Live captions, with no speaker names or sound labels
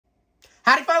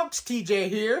Howdy folks, TJ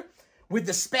here with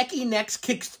the Speccy Next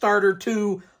Kickstarter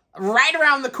 2 right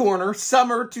around the corner,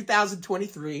 summer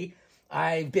 2023.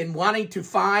 I've been wanting to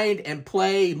find and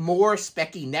play more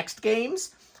Speccy Next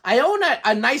games. I own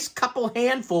a nice couple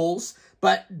handfuls,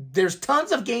 but there's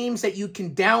tons of games that you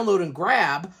can download and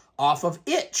grab off of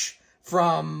itch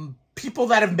from people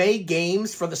that have made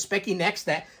games for the Speccy Next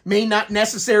that may not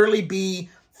necessarily be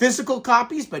physical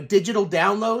copies, but digital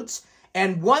downloads.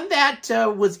 And one that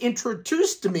was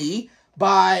introduced to me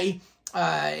by,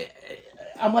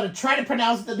 I'm going to try to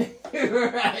pronounce the name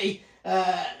right.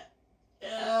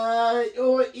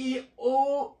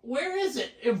 Where is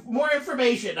it? More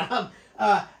information.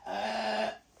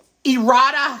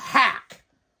 IrataHack.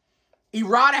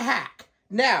 IrataHack.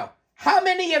 Now, how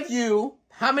many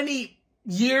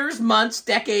years, months,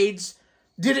 decades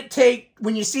did it take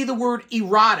when you see the word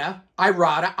Irata,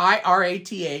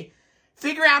 I-R-A-T-A,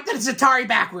 figure out that it's Atari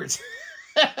backwards?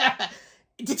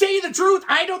 To tell you the truth,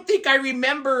 I don't think I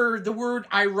remember the word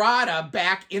Irata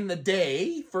back in the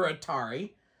day for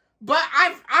Atari. But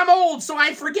I'm old, so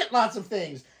I forget lots of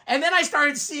things. And then I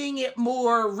started seeing it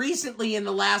more recently in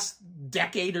the last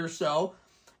decade or so.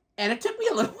 And it took me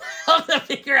a little while to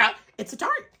figure out it's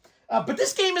Atari. But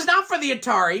this game is not for the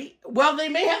Atari. Well, they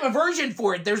may have a version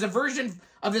for it. There's a version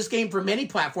of this game for many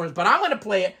platforms, but I'm going to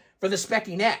play it for the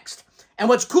Speccy Next. And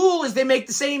what's cool is they make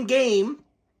the same game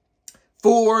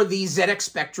for the ZX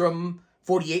Spectrum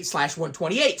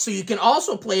 48/128. So you can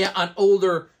also play it on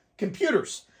older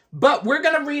computers. But we're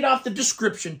going to read off the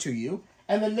description to you.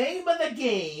 And the name of the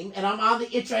game, and I'm on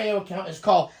the itch.io account, is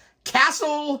called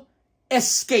Castle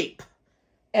Escape.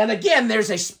 And again,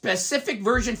 there's a specific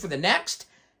version for the Next,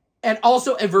 and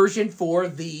also a version for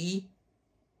the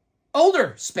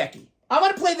older Speccy. I'm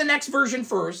going to play the Next version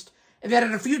first, and then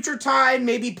at a future time,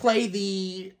 maybe play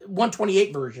the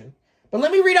 128 version. But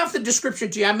let me read off the description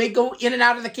to you. I may go in and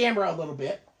out of the camera a little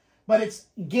bit. But it's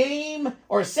game,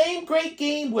 or same great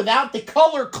game without the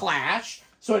color clash.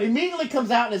 So it immediately comes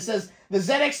out and it says, the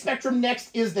ZX Spectrum Next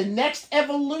is the next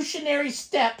evolutionary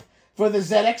step for the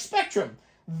ZX Spectrum.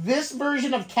 This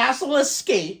version of Castle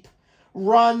Escape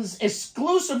runs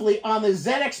exclusively on the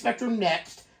ZX Spectrum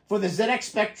Next for the ZX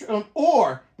Spectrum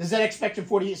or the ZX Spectrum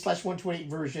 48/128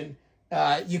 version.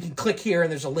 You can click here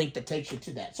and there's a link that takes you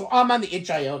to that. So I'm on the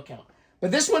itch.io account.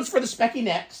 But this one's for the Speccy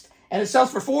Next, and it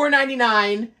sells for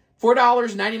 $4.99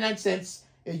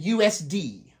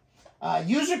 USD.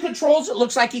 User controls, it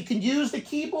looks like you can use the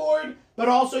keyboard, but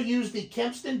also use the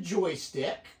Kempston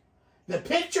joystick. The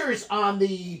pictures on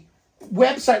the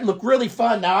website look really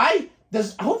fun. Now,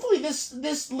 hopefully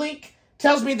this link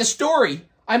tells me the story.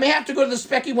 I may have to go to the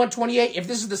Speccy 128 if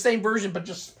this is the same version, but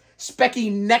just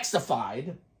Speccy Nexified.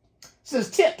 It says,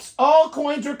 tips. All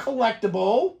coins are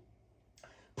collectible.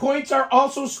 Points are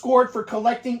also scored for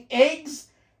collecting eggs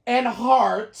and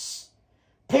hearts.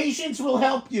 Patience will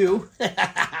help you.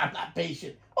 I'm not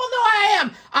patient. Oh, no, I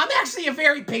am. I'm actually a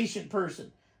very patient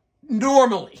person.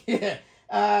 Normally.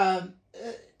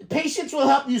 Patience will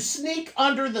help you sneak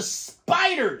under the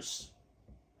spiders.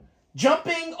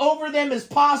 Jumping over them is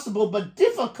possible, but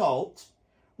difficult.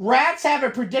 Rats have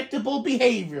a predictable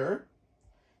behavior.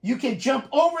 You can jump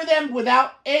over them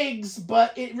without eggs,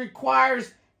 but it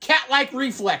requires cat-like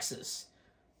reflexes.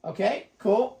 Okay,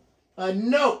 cool.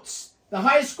 Notes. The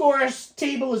high scores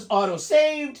table is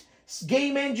auto-saved.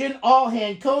 Game engine, all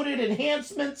hand-coded.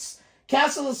 Enhancements.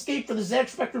 Castle Escape for the ZX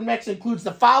Spectrum Next includes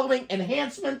the following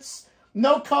enhancements.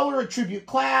 No color attribute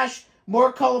clash.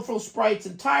 More colorful sprites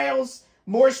and tiles.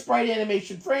 More sprite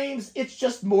animation frames. It's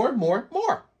just more.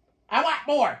 I want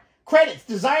more. Credits.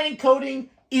 Design and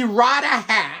coding.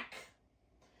 IrataHack.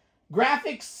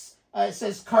 Graphics. It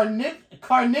says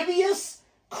Carnivius,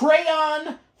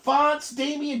 Crayon, fonts,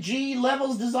 Damien G,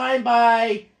 levels designed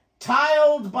by,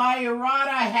 tiled by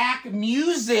IrataHack,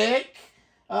 music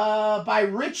by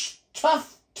Rich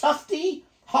Tufty,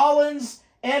 Hollins,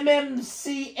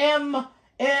 MMCM,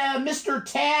 Mr.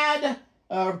 Tad,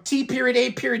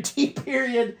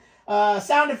 T.A.T.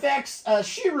 Sound effects,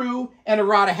 Shiru, and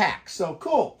IrataHack. So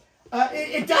cool.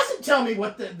 It doesn't tell me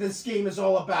what this game is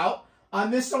all about. On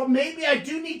this, so maybe I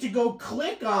do need to go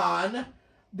click on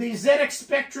the ZX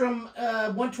Spectrum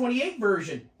 128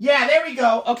 version. Yeah, there we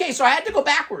go. Okay, so I had to go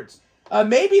backwards.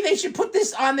 Maybe they should put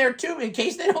this on there too in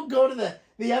case they don't go to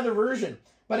the other version.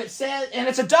 But it says, and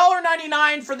it's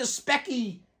 $1.99 for the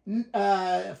Speccy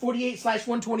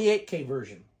 48/128K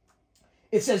version.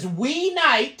 It says Wee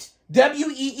Night,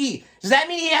 W-E-E. Does that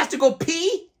mean he has to go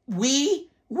pee? Wee?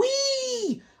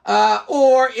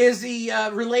 Or is he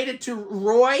related to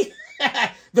Roy?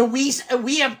 The wee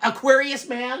Aquarius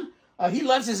man. He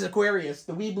loves his Aquarius,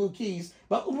 the wee blue keys.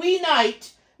 But Wee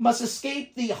Night must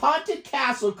escape the haunted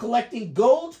castle, collecting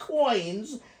gold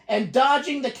coins and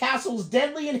dodging the castle's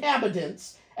deadly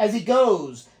inhabitants as he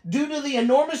goes. Due to the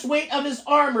enormous weight of his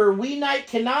armor, Wee Knight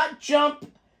cannot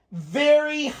jump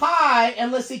very high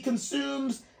unless he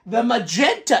consumes the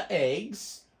magenta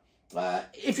eggs.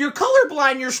 If you're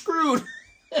colorblind, you're screwed.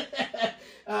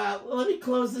 Let me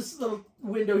close this little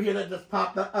window here that just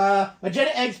popped up.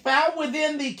 Magenta eggs found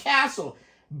within the castle.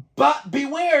 But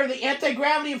beware, the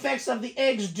anti-gravity effects of the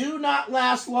eggs do not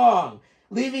last long,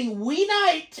 leaving Wee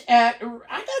Knight at...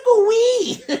 I gotta go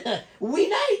Wee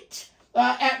Knight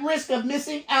at risk of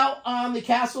missing out on the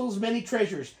castle's many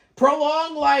treasures.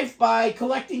 Prolong life by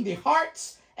collecting the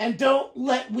hearts, and don't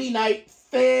let Wee Knight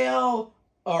fail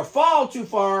or fall too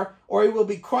far, or he will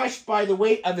be crushed by the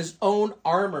weight of his own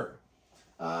armor.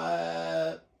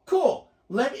 Cool.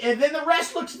 And then the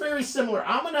rest looks very similar.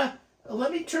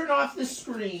 Let me turn off this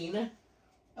screen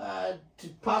to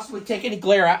possibly take any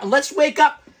glare out. And let's wake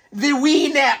up the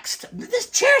Wii next. This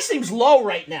chair seems low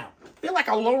right now. I feel like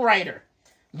a low rider.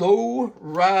 Low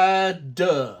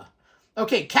rider.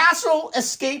 Okay,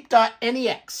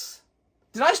 CastleEscape.nex.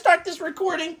 Did I start this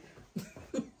recording?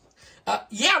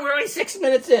 Yeah, we're only 6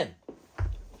 minutes in.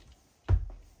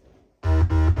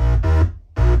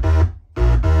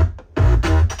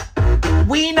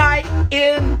 Wee Knight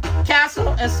in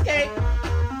Castle Escape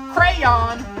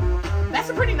Crayon. That's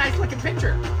a pretty nice looking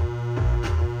picture.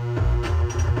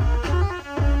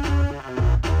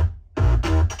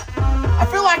 I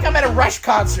feel like I'm at a Rush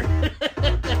concert.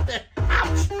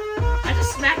 Ouch. I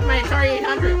just smacked my Atari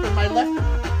 800 with my left.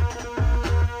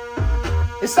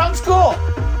 This song's cool.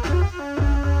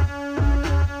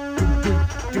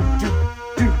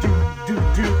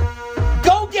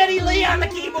 Go Geddy Lee on the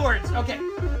keyboards. Okay.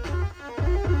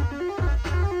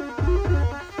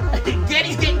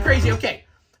 Geddy's getting crazy. Okay.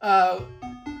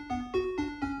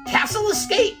 Castle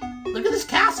Escape. Look at this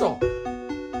castle.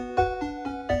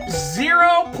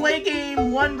 0 play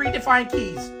game, 1 redefined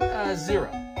keys. 0.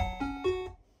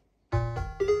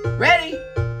 Ready?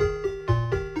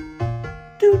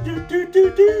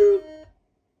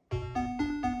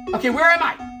 Okay, where am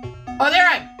I? Oh, there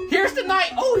I am. Here's the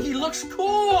knight. Oh, he looks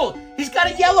cool. He's got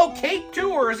a yellow cape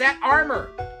too, or is that armor?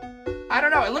 I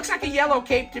don't know. It looks like a yellow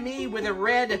cape to me with a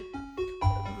red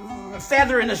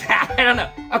feather in his hat. I don't know.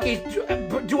 Okay,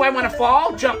 do I want to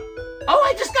fall? Jump. Oh,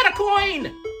 I just got a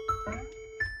coin.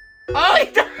 Oh,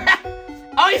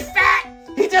 he's fat.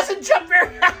 He doesn't jump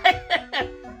very high.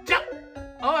 Jump.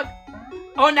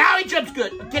 Oh, now he jumps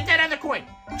good. Get that other coin.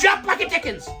 Jump like a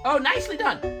Dickens. Oh, nicely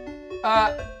done.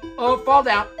 Oh, fall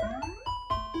down.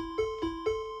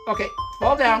 Okay,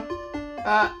 fall down.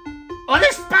 Oh,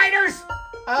 there's spiders.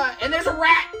 And there's a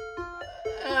rat.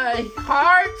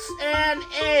 Hearts and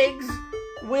eggs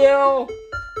will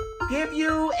give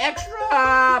you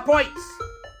extra points.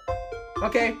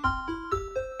 Okay.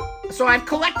 So I've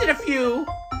collected a few.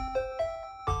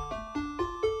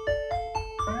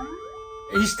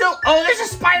 He's still... Oh, there's a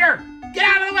spider! Get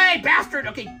out of the way, bastard!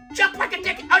 Okay, jump like a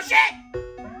dick... Oh, shit!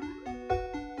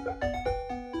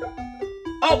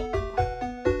 Oh!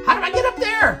 How do I get up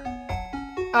there?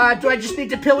 Do I just need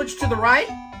to pillage to the right?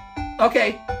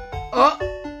 Okay. Oh.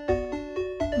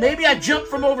 Maybe I jump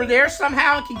from over there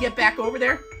somehow and can get back over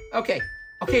there. Okay.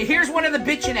 Okay, here's one of the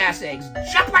bitchin' ass eggs.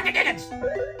 Jump like a Dickens!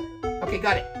 Okay,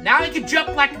 got it. Now I can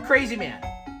jump like a crazy man.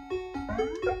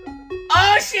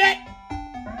 Oh, shit!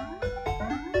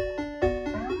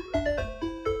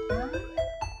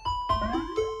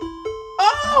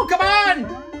 Oh, come on!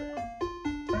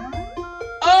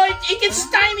 Oh, he gets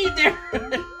stymied there.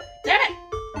 Damn it!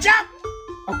 Jump!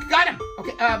 Okay, got him.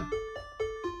 Okay,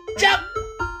 jump!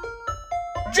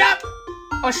 Jump!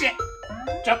 Oh, shit.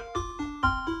 Jump.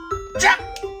 Jump!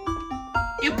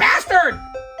 You bastard!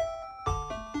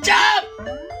 Jump!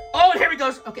 Oh, here he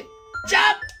goes. Okay.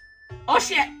 Jump! Oh,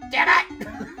 shit. Damn it!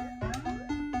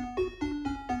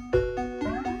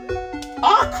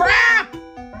 Oh, crap!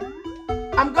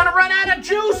 I'm gonna run out of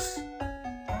juice!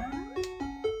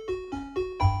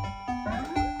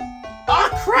 Oh,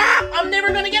 crap! I'm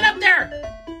never gonna get up there!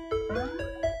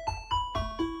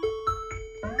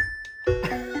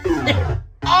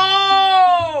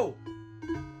 Oh!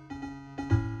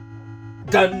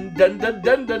 Dun, dun, dun,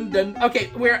 dun, dun, dun. Okay,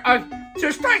 we're, so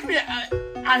it strikes me,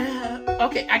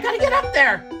 okay, I gotta get up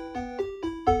there.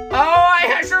 Oh,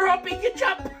 I sure hope he can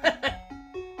jump.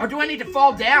 Or do I need to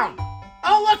fall down?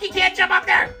 Oh, look, he can't jump up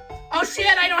there. Oh,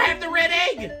 shit, I don't have the red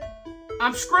egg.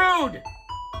 I'm screwed.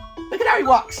 Look at how he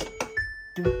walks.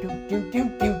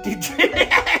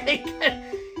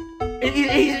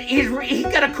 He's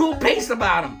got a cool pace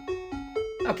about him.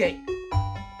 Okay.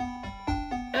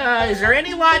 Is there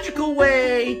any logical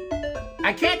way?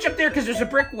 I can't jump there because there's a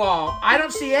brick wall. I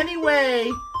don't see any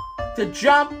way to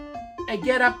jump and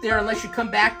get up there unless you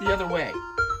come back the other way.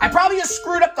 I probably just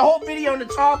screwed up the whole video and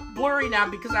it's all blurry now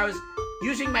because I was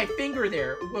using my finger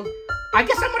there. Well, I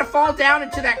guess I'm going to fall down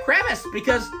into that crevice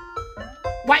because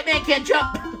white man can't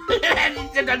jump.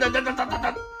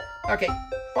 Okay,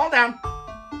 fall down.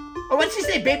 Oh, what's he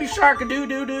say? Baby shark,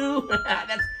 doo-doo-doo.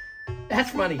 That's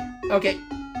funny. Okay.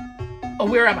 Oh,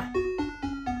 where am I?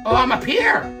 Oh, I'm up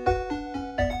here.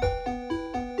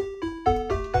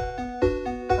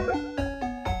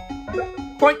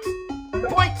 Points.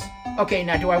 Points. Okay,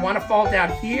 now do I want to fall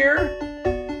down here?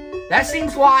 That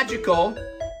seems logical.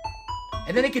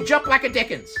 And then he can jump like a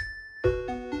Dickens.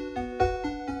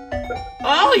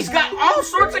 Oh, he's got all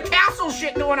sorts of castle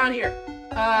shit going on here.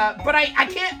 But I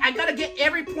can't, I gotta get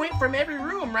every point from every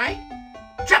room, right?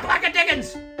 Jump like a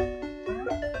Dickens.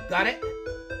 Got it.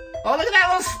 Oh, look at that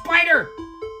little spider.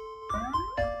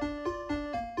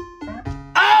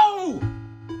 Oh!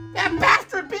 That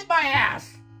bastard bit my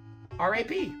ass.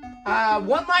 R.A.P. 1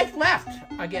 life left,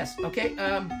 I guess. Okay,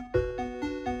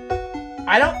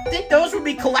 I don't think those would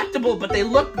be collectible, but they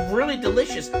look really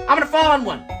delicious. I'm gonna fall on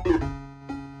one.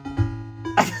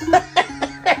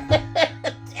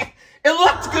 It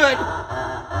looked good.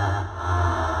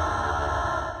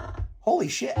 Holy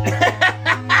shit.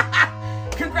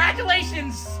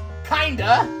 Congratulations,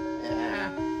 kinda.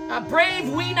 A brave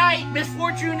wee knight,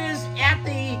 misfortune is at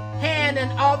the hand,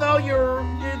 and although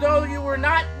you were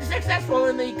not successful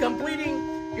in the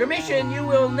completing your mission, you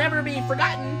will never be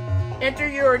forgotten. Enter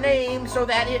your name so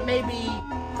that it may be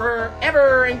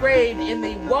forever engraved in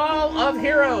the Wall of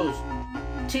Heroes.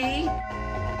 T,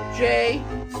 J,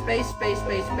 space, space,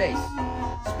 space, space,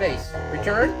 space.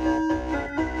 Return.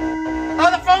 Oh,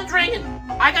 the phone's ringing.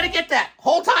 I gotta get that.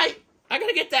 Hold tight. I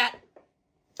gotta get that.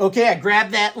 Okay, I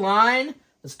grabbed that line.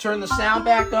 Let's turn the sound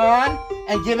back on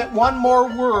and give it one more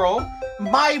whirl.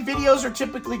 My videos are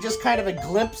typically just kind of a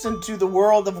glimpse into the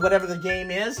world of whatever the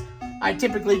game is. I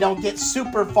typically don't get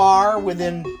super far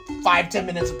within 5-10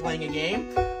 minutes of playing a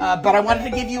game. But I wanted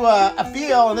to give you a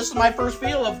feel, and this is my first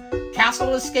feel of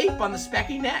Castle Escape on the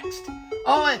Speccy Next.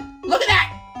 Oh, and look at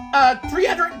that!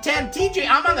 310 TJ,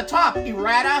 I'm on the top.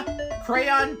 Errata,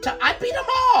 Crayon, I beat them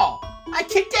all! I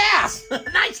kicked ass!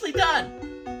 Nicely done!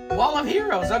 Wall of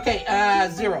Heroes. Okay,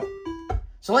 0.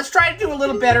 So let's try to do a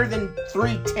little better than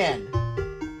 310.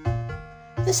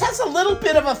 This has a little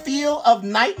bit of a feel of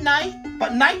Night Night,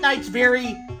 but Night Night's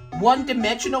very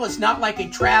one-dimensional. It's not like a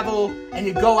travel and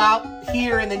you go out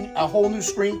here and then a whole new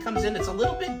screen comes in. It's a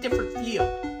little bit different feel.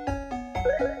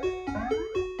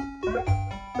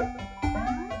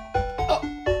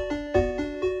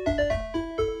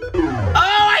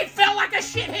 Oh, I felt like a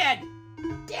shithead.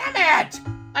 Damn it.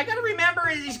 I gotta remember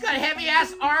he's got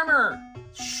heavy-ass armor.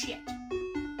 Shit.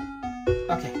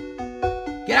 Okay.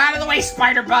 Get out of the way,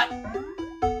 spider butt.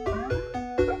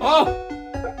 Oh!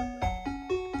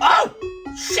 Oh!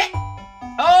 Shit!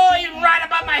 Oh, you're right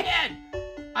above my head!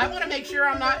 I want to make sure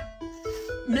I'm not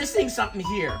missing something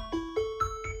here.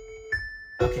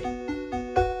 Okay.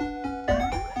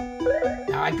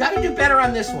 Now, I've got to do better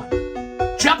on this one.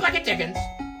 Jump like a Dickens.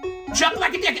 Jump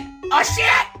like a Dickens. Oh,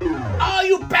 shit! Oh,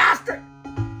 you bastard!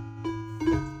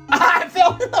 I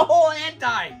fell in the hole and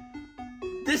died.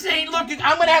 This ain't looking...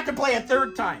 I'm going to have to play a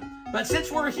third time. But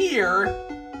since we're here...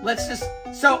 Let's just,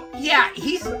 so yeah,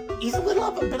 he's a little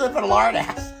of a bit of a lard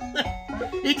ass.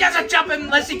 He doesn't jump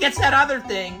unless he gets that other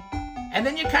thing. And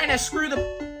then you kind of screw the,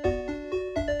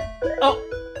 oh,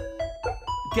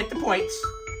 get the points.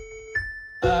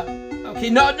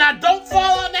 Okay, no, now don't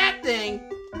fall on that thing.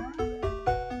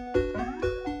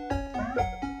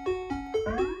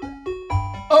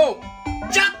 Oh,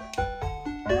 jump.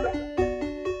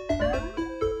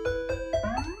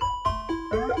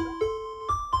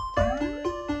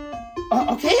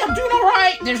 Okay, I'm doing all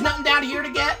right. There's nothing down here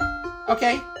to get.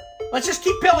 Okay, let's just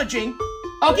keep pillaging.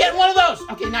 Oh, get one of those.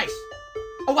 Okay, nice.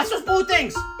 Oh, what's those blue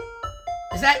things?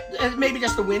 Is that maybe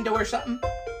just the window or something?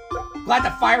 Glad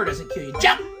the fire doesn't kill you.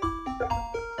 Jump!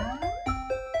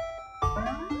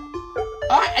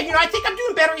 You know, I think I'm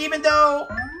doing better even though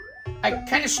I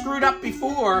kind of screwed up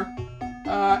before.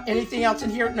 Anything else in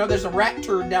here? No, there's a rat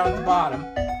turd down at the bottom.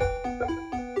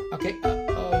 Okay,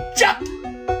 jump!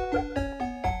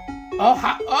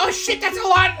 Oh shit, that's a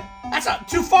lot. That's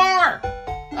too far.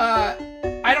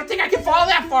 I don't think I can fall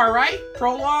that far, right?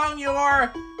 Prolong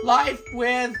your life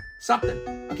with something.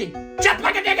 Okay, jump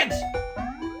like a Dickens.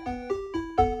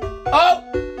 Oh,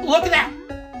 look at that.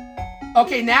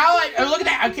 Okay, now, look at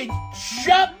that. Okay,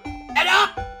 jump and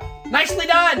up. Nicely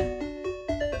done.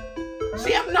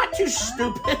 See, I'm not too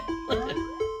stupid.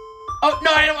 Oh,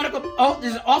 no, I don't want to go. Oh,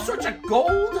 there's all sorts of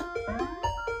gold.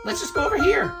 Let's just go over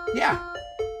here. Yeah.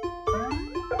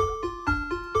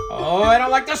 Oh, I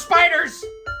don't like the spiders.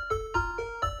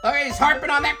 Okay, he's harping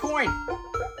on that coin.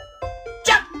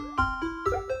 Jump!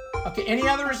 Okay, any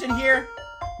others in here?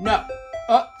 No.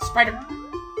 Oh, spider.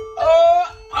 Oh,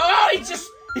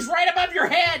 he's right above your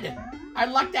head. I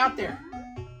lucked out there.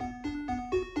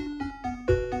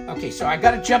 Okay, so I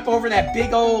gotta jump over that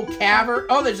big old cavern.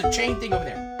 Oh, there's a chain thing over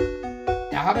there.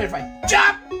 Now, how about if I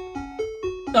jump?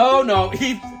 Oh, no,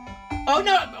 oh,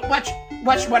 no, watch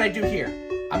what I do here.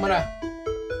 I'm gonna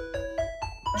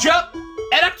jump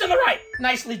and up to the right.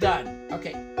 Nicely done.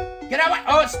 Okay, get out of my,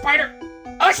 oh, it's spider.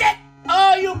 Oh, shit.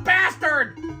 Oh, you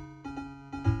bastard.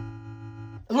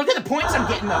 Look at the points I'm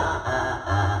getting, though.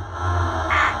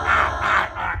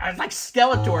 It's like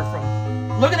Skeletor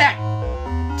from, look at that.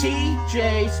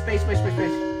 TJ, space.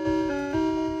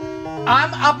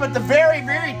 I'm up at the very,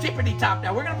 very tippity top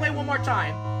now. We're going to play one more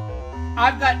time.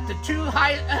 I've got the two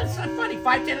high, it's not funny,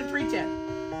 510 and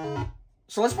 310.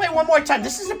 So let's play one more time.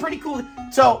 This is a pretty cool,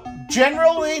 so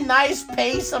generally nice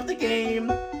pace of the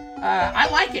game. I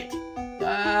like it.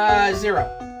 0.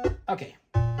 Okay.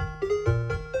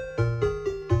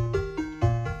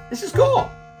 This is cool.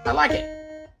 I like it.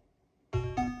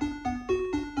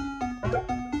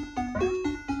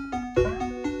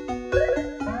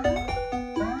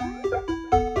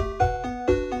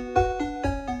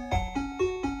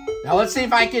 Now let's see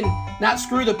if I can not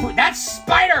screw the poo. That's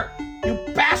spider, you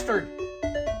bastard.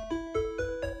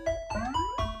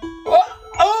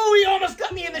 Oh, he almost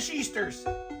got me in the sheesters.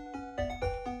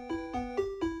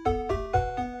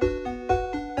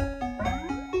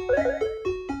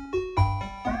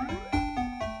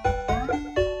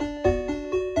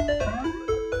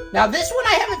 Now this one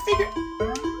I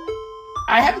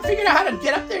haven't figured out how to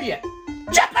get up there yet.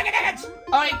 Jump like a Dickens!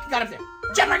 Oh, I got up there.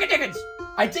 Jump like a Dickens!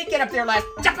 I did get up there last.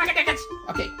 Jump like a Dickens!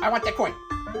 Okay, I want that coin.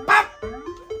 Pop!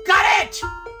 Got it!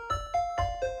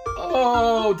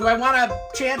 Oh, do I want to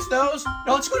chance those?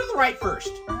 No, let's go to the right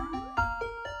first.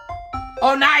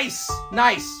 Oh, nice!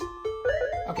 Nice.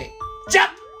 Okay,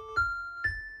 jump!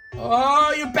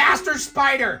 Oh, you bastard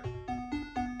spider!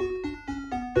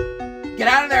 Get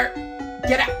out of there!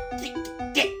 Get out!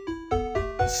 Get!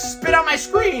 Spit on my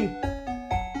screen!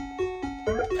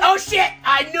 Oh shit!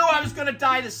 I knew I was gonna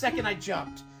die the second I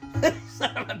jumped.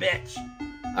 Son of a bitch.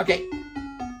 Okay.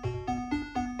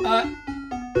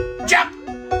 Jump!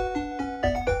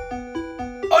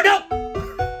 Oh no!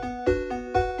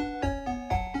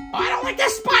 Oh, I don't like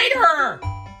that spider!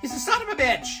 He's a son of a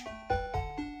bitch.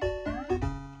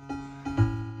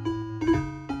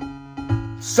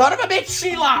 Son of a bitch,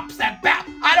 Shelops! That bat!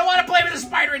 I don't want to play with a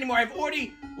spider anymore. I've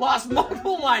already lost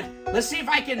multiple lives. Let's see if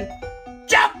I can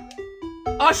jump!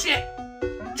 Oh shit!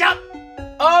 Jump!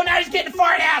 Oh, now he's getting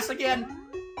fart ass again.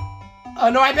 Oh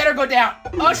no, I better go down.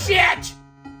 Oh shit!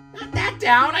 Not that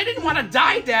down. I didn't want to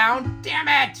die down. Damn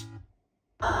it!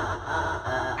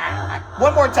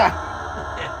 One more time.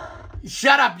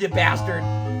 Shut up, you bastard.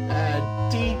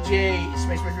 DJ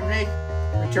space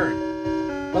return.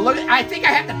 But look, I think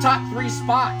I have the top 3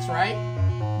 spots, right?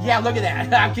 Yeah, look at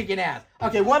that. I'm kicking ass.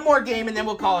 Okay, one more game and then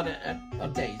we'll call it a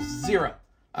day. 0.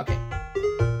 Okay.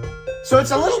 So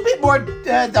it's a little bit more,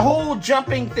 the whole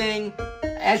jumping thing,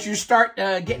 as you start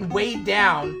getting weighed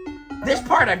down. This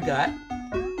part I've got.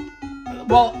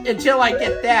 Well, until I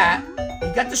get that,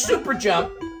 you got the super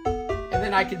jump, and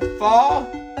then I can fall,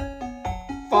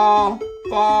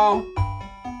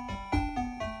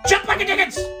 jump like a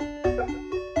Dickens!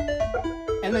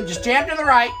 And then just jam to the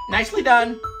right. Nicely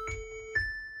done.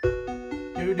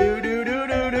 You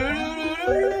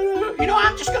know,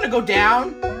 I'm just gonna go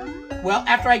down. Well,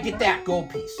 after I get that gold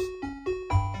piece.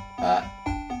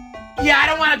 Yeah, I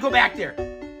don't want to go back there.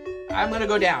 I'm gonna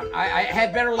go down. I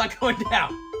had better luck going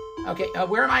down. Okay,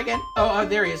 where am I again? Oh,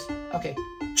 there he is. Okay.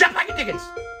 Jump like a Dickens.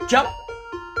 Jump.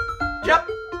 Jump.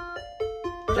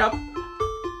 Jump.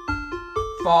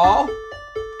 Fall.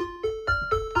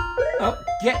 Oh,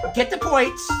 get the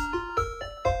points.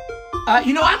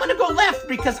 You know, I'm gonna go left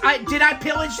because did I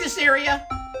pillage this area?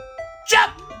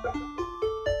 Jump!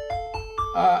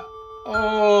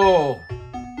 Oh.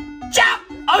 Jump!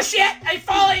 Oh shit! I'm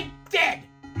falling dead!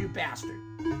 You bastard.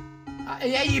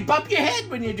 Yeah, you bump your head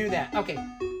when you do that. Okay.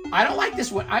 I don't like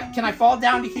this one. Can I fall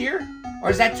down to here? Or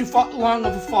is that too long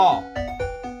of a fall?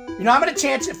 You know, I'm gonna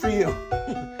chance it for you.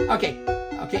 Okay.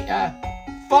 Okay,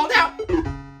 fall down.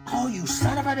 Oh, you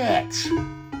son of a bitch.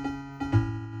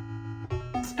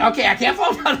 Okay, I can't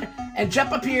fall down and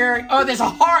jump up here. Oh, there's a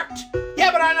heart.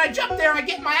 Yeah, but when I jump there, I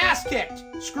get my ass kicked.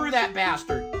 Screw that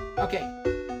bastard. Okay.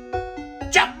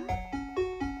 Jump.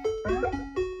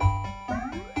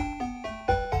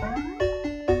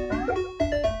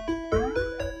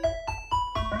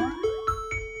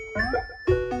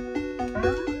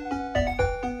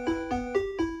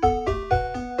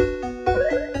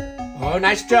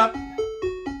 nice jump.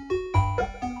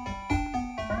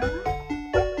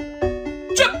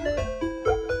 Jump!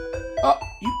 Oh,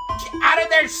 you get out of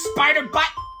there, spider butt!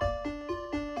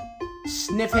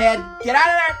 Sniffhead, get out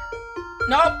of there!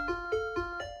 Nope.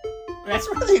 That's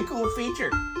really a cool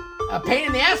feature. A pain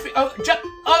in the ass. Oh, jump!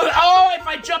 Oh! If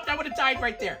I jumped, I would have died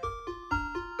right there.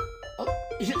 Oh,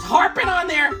 he's harping on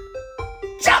there.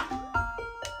 Jump!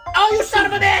 Oh, you son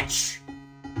of a bitch!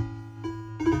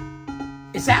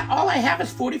 Is that all I have?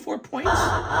 Is 44 points? Did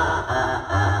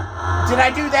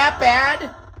I do that bad?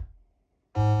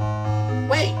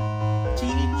 Wait.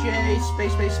 TJ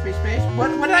space. What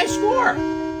did I score?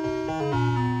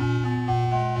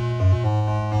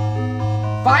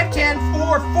 510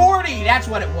 440. That's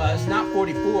what it was, not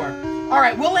 44. All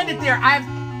right, we'll end it there.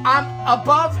 I'm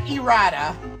above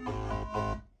Irata.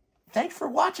 Thanks for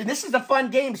watching. This is a fun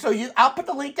game. So I'll put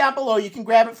the link down below. You can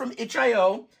grab it from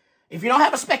itch.io. If you don't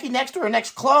have a Speccy Next or a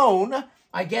Next clone,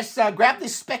 I guess grab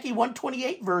this Speccy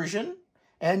 128 version,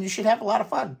 and you should have a lot of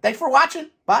fun. Thanks for watching.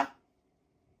 Bye.